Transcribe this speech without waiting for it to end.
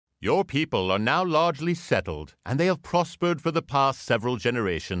Your people are now largely settled, and they have prospered for the past several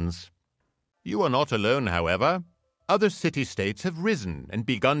generations. You are not alone, however. Other city-states have risen and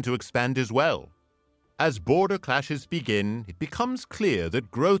begun to expand as well. As border clashes begin, it becomes clear that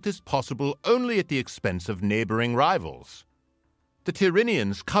growth is possible only at the expense of neighboring rivals. The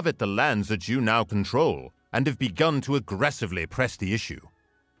Tyrrhenians covet the lands that you now control, and have begun to aggressively press the issue.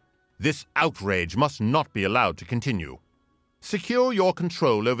 This outrage must not be allowed to continue. Secure your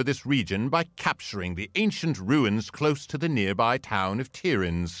control over this region by capturing the ancient ruins close to the nearby town of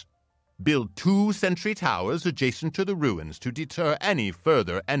Tyrrhens. Build 2 sentry towers adjacent to the ruins to deter any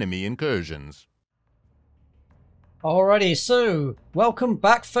further enemy incursions. Alrighty, so welcome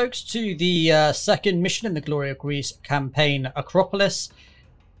back, folks, to the second mission in the Glory of Greece campaign, Acropolis.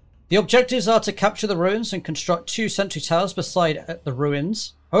 The objectives are to capture the ruins and construct 2 sentry towers beside the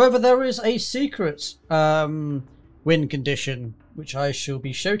ruins. However, there is a secret win condition, which I shall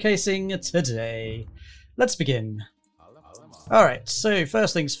be showcasing today. Let's begin. Alright, so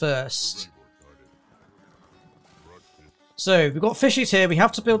first things first. So we've got fishies here. We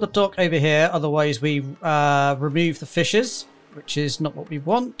have to build a dock over here, otherwise we remove the fishes, which is not what we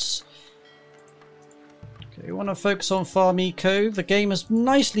want. Okay, we want to focus on Farm Eco. The game has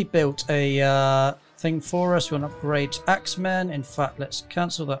nicely built a thing for us. We want to upgrade Axemen. In fact, let's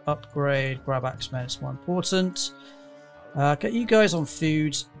cancel that upgrade. Grab Axemen, it's more important. Get you guys on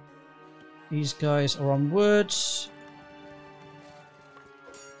food. These guys are on wood.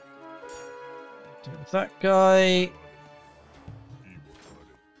 Deal with that guy.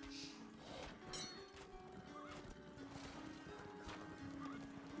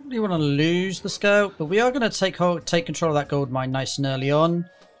 We want to lose the scout, but we are going to take control of that gold mine nice and early on.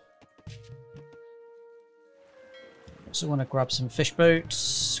 Also want to grab some fish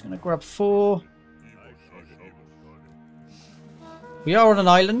boats. Going to grab 4. We are on an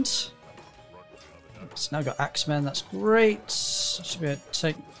island. It's now got axemen. That's great. Should be able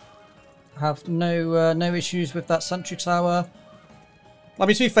to have no issues with that sentry tower. I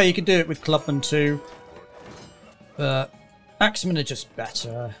mean, to be fair, you can do it with clubmen too, but axemen are just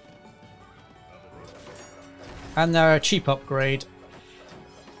better. And they're a cheap upgrade.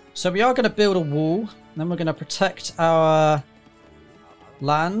 So we are going to build a wall. Then we're going to protect our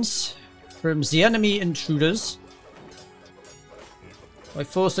lands from the enemy intruders by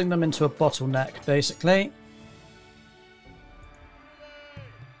forcing them into a bottleneck, basically.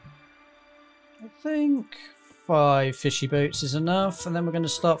 I think 5 fishy boats is enough. And then we're going to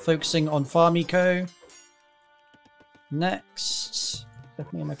start focusing on Farm Eco. Next,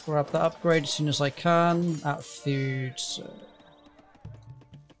 definitely going to grab that upgrade as soon as I can. Out of food. So.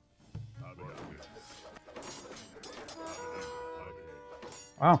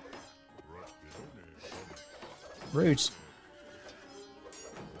 Wow. Rude.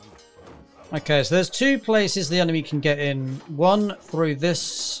 Okay, so there's 2 places the enemy can get in. One through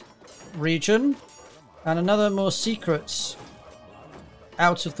this region, and another more secret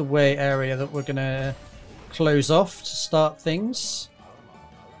out of the way area that we're going to close off to start things.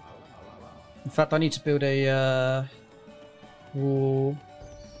 In fact, I need to build a wall.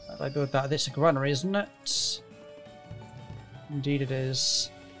 How do I build that? This is a granary, isn't it? Indeed it is.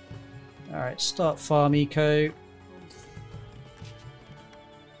 Alright, start Farm Eco.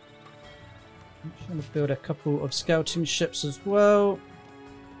 I'm just going to build a couple of scouting ships as well.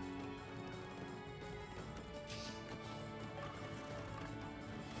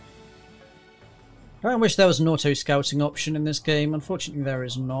 I wish there was an auto-scouting option in this game. Unfortunately, there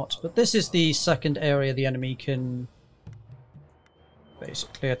is not. But this is the second area the enemy can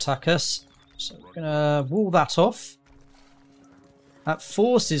basically attack us. So we're going to wall that off. That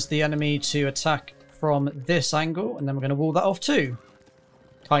forces the enemy to attack from this angle, and then we're going to wall that off too.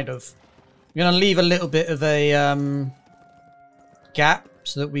 Kind of. We're going to leave a little bit of a gap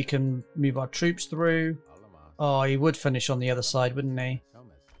so that we can move our troops through. Oh, he would finish on the other side, wouldn't he?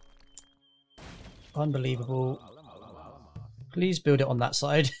 Unbelievable. Please build it on that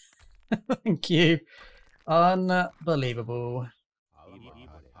side. Thank you. Unbelievable.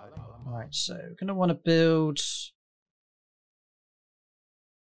 Alright, so we're going to want to build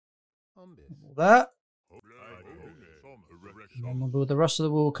that. And then we'll build the rest of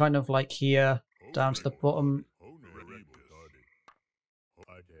the wall kind of like here, down to the bottom.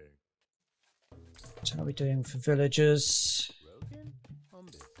 So how are we doing for villagers?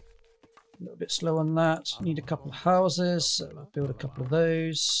 A little bit slow on that. Need a couple of houses, so we'll build a couple of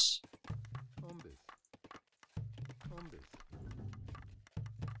those.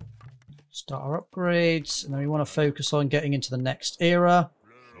 Start our upgrades, and then we want to focus on getting into the next era,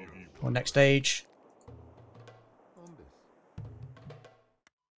 or next age.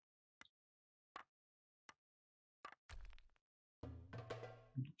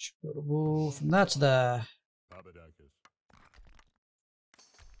 Should build a wall from there to there.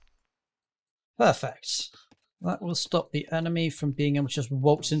 Perfect. That will stop the enemy from being able to just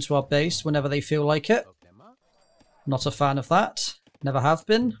waltz into our base whenever they feel like it. Not a fan of that. Never have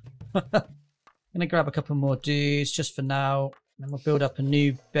been. Gonna grab a couple more dudes just for now. Then we'll build up a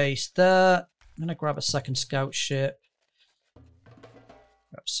new base there. I'm gonna grab a second scout ship.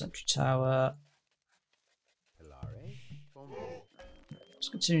 Grab a sentry tower. Let's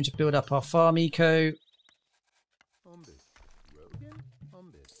continue to build up our farm eco.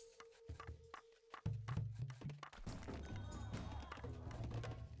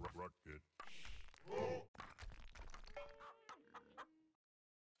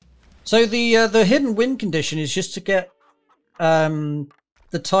 So the hidden win condition is just to get the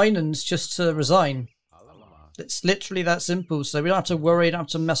Tynans just to resign. It's literally that simple. So we don't have to worry, don't have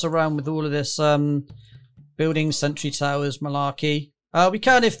to mess around with all of this building sentry towers malarkey. We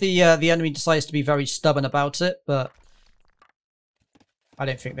can if the enemy decides to be very stubborn about it, but I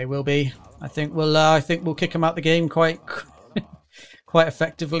don't think they will be. I think we'll kick them out the game quite quite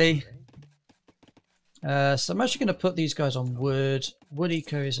effectively. So I'm actually going to put these guys on wood. Wood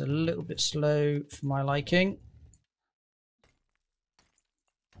eco is a little bit slow for my liking.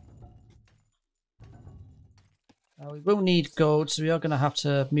 We will need gold, so we are going to have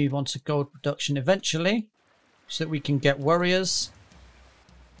to move on to gold production eventually, so that we can get warriors.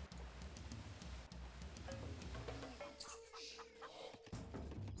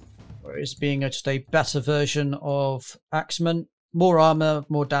 Warriors being just a better version of Axeman. More armor,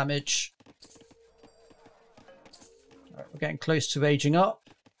 more damage. Right, we're getting close to aging up.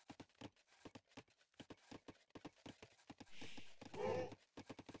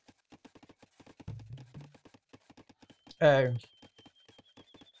 Oh.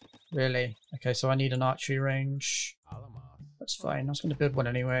 Really? Okay, so I need an archery range. That's fine. I was going to build one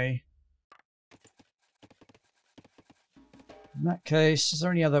anyway. In that case, is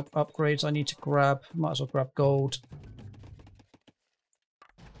there any other upgrades I need to grab? Might as well grab gold.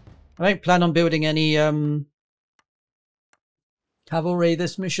 I don't plan on building any cavalry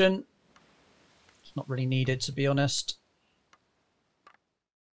this mission. It's not really needed, to be honest.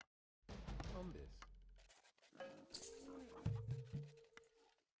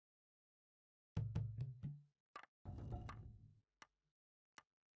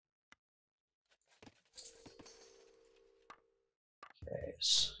 Okay,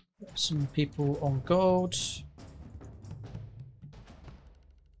 so got some people on gold.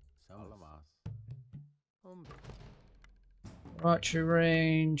 Archery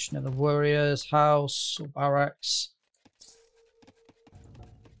range, another warrior's house or barracks.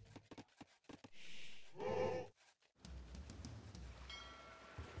 I'm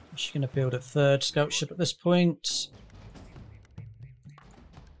just going to build a third scout ship at this point.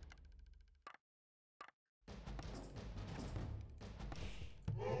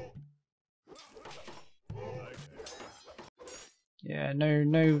 Yeah,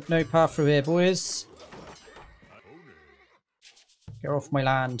 no path through here, boys. Get off my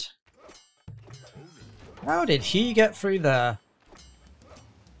land. How did he get through there?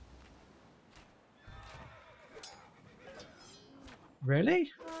 Really?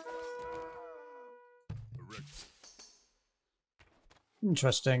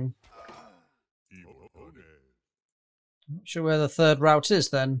 Interesting. Not sure where the third route is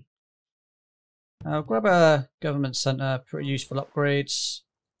then. I'll grab a government centre, pretty useful upgrades.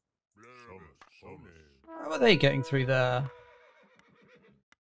 How are they getting through there?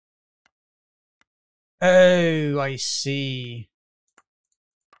 Oh, I see.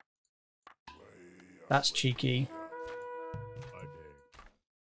 That's cheeky.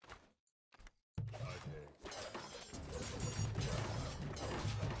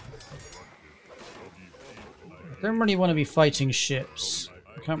 I don't really want to be fighting ships.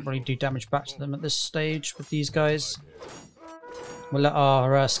 I can't really do damage back to them at this stage with these guys. We'll let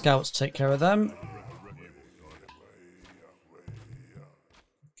our scouts take care of them.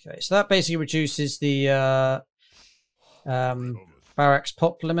 Okay, so that basically reduces the barracks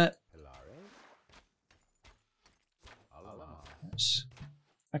pop limit. Yes.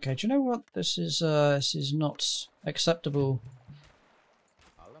 Okay, do you know what? This is not acceptable.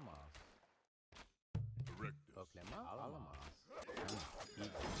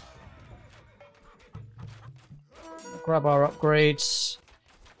 Grab our upgrades.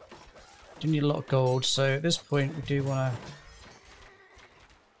 Do need a lot of gold, so at this point we do want to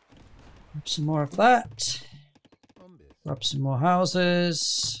grab some more of that. Grab some more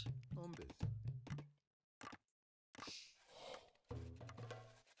houses.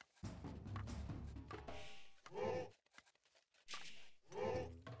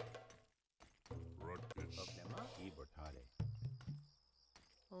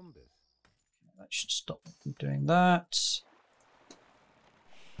 should stop them doing that.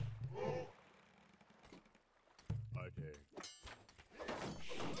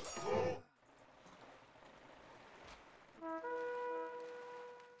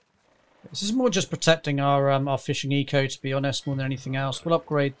 This is more just protecting our fishing eco, to be honest, more than anything else. We'll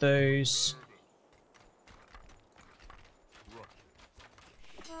upgrade those.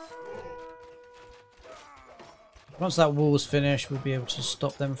 Once that wall's finished, we'll be able to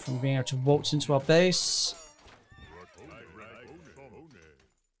stop them from being able to waltz into our base.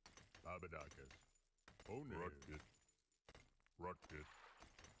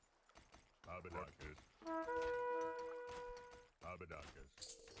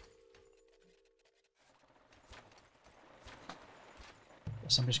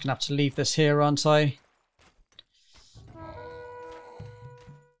 Guess I'm just gonna have to leave this here, aren't I?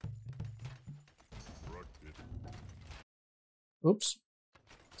 Oops.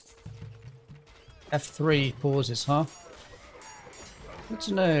 F3 pauses, huh? Good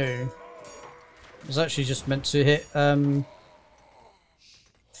to know. I was actually just meant to hit 3,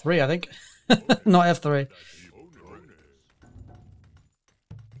 I think. Not F3.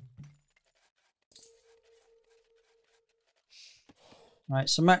 Right,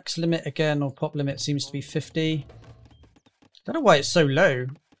 so max limit again, or pop limit, seems to be 50. I don't know why it's so low.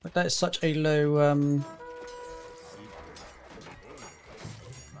 Like, that is such a low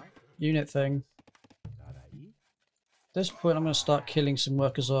unit thing. At this point, I'm going to start killing some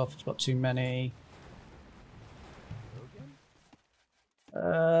workers off. It's got too many.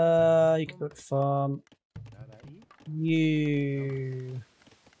 You can build a farm. You.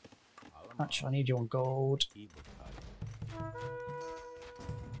 Actually, I need you on gold.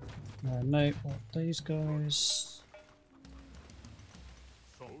 No, what these guys.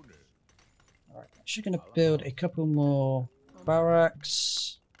 Alright, actually going to build a couple more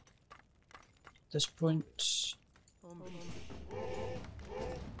barracks at this point.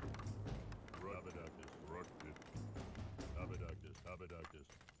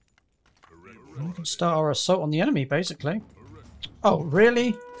 We can start our assault on the enemy, basically. Oh,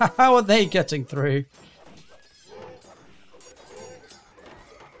 really? How are they getting through?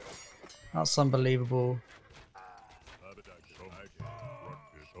 That's unbelievable.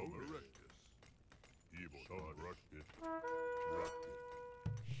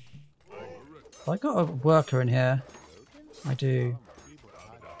 Have I got a worker in here? I do.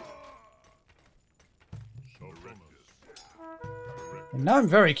 And now I'm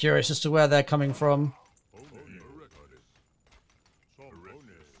very curious as to where they're coming from.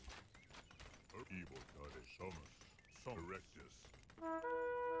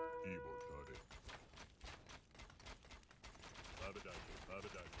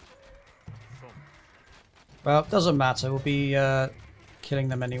 Well, it doesn't matter. We'll be killing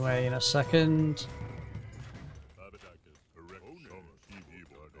them anyway in a second.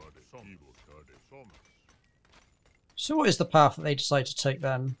 So what is the path that they decide to take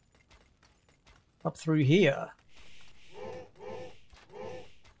then? Up through here.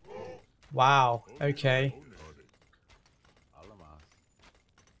 Wow, okay.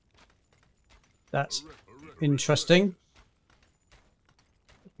 That's interesting.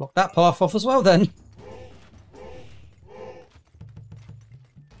 Block that path off as well then.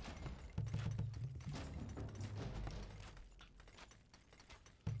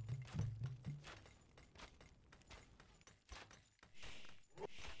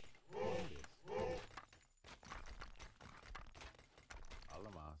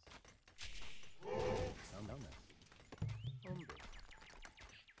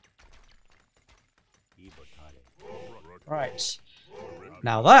 Right.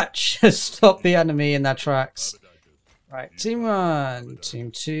 Now that should stop the enemy in their tracks. Right, team 1,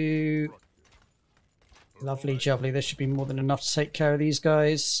 team 2. Lovely jubbly. This should be more than enough to take care of these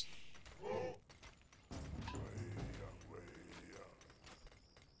guys.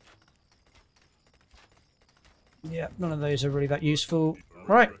 Yeah, none of those are really that useful.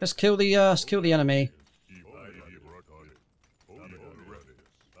 Right, let's kill the enemy.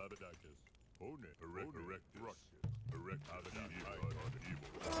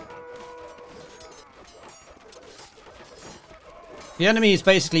 The enemy is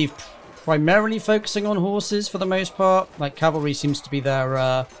basically primarily focusing on horses for the most part. Like, cavalry seems to be their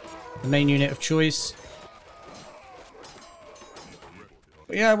the main unit of choice.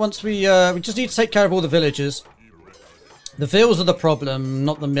 But yeah, once we just need to take care of all the villagers. The villas are the problem,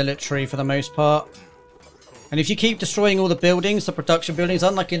 not the military for the most part. And if you keep destroying all the buildings, the production buildings,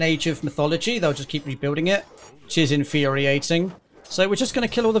 unlike in Age of Mythology, they'll just keep rebuilding it, which is infuriating. So we're just going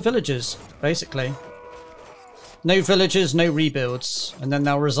to kill all the villagers, basically. No villagers, no rebuilds, and then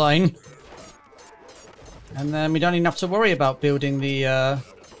they'll resign. And then we don't even have to worry about building the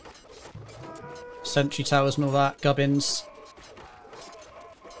sentry towers and all that gubbins.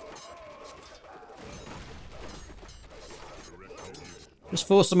 Just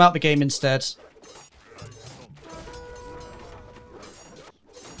force them out the game instead.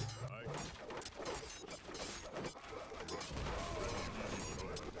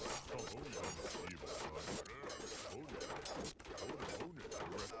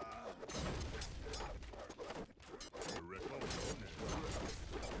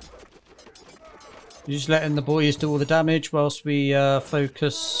 You're just letting the boys do all the damage whilst we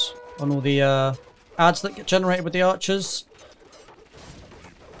focus on all the ads that get generated with the archers.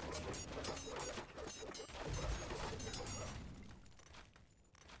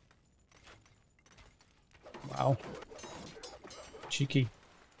 Wow. Cheeky.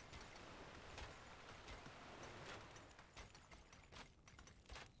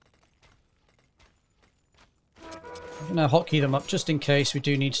 I'm going to hotkey them up just in case we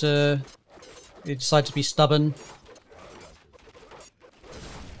do need to... They decide to be stubborn.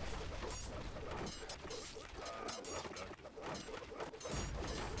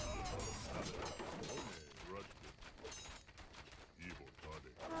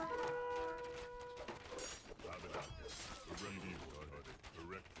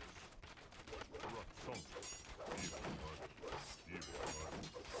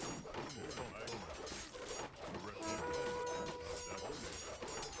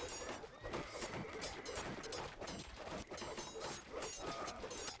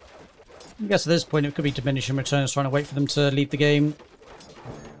 I guess at this point it could be diminishing returns trying to wait for them to leave the game.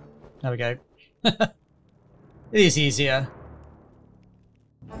 There we go. It is easier.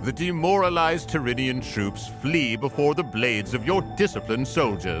 The demoralized Tyrannian troops flee before the blades of your disciplined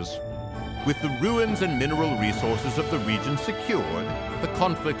soldiers. With the ruins and mineral resources of the region secured, the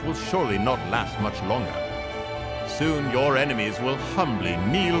conflict will surely not last much longer. Soon your enemies will humbly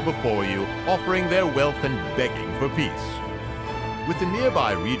kneel before you, offering their wealth and begging for peace. With the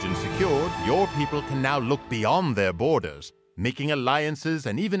nearby region secured, your people can now look beyond their borders, making alliances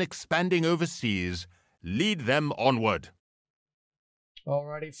and even expanding overseas. Lead them onward.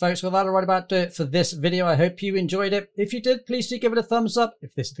 Alrighty, folks, well, that'll right about do it for this video. I hope you enjoyed it. If you did, please do give it a thumbs up.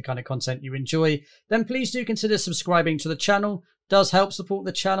 If this is the kind of content you enjoy, then please do consider subscribing to the channel. It does help support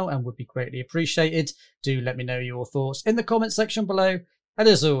the channel and would be greatly appreciated. Do let me know your thoughts in the comment section below. And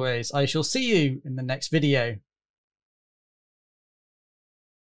as always, I shall see you in the next video.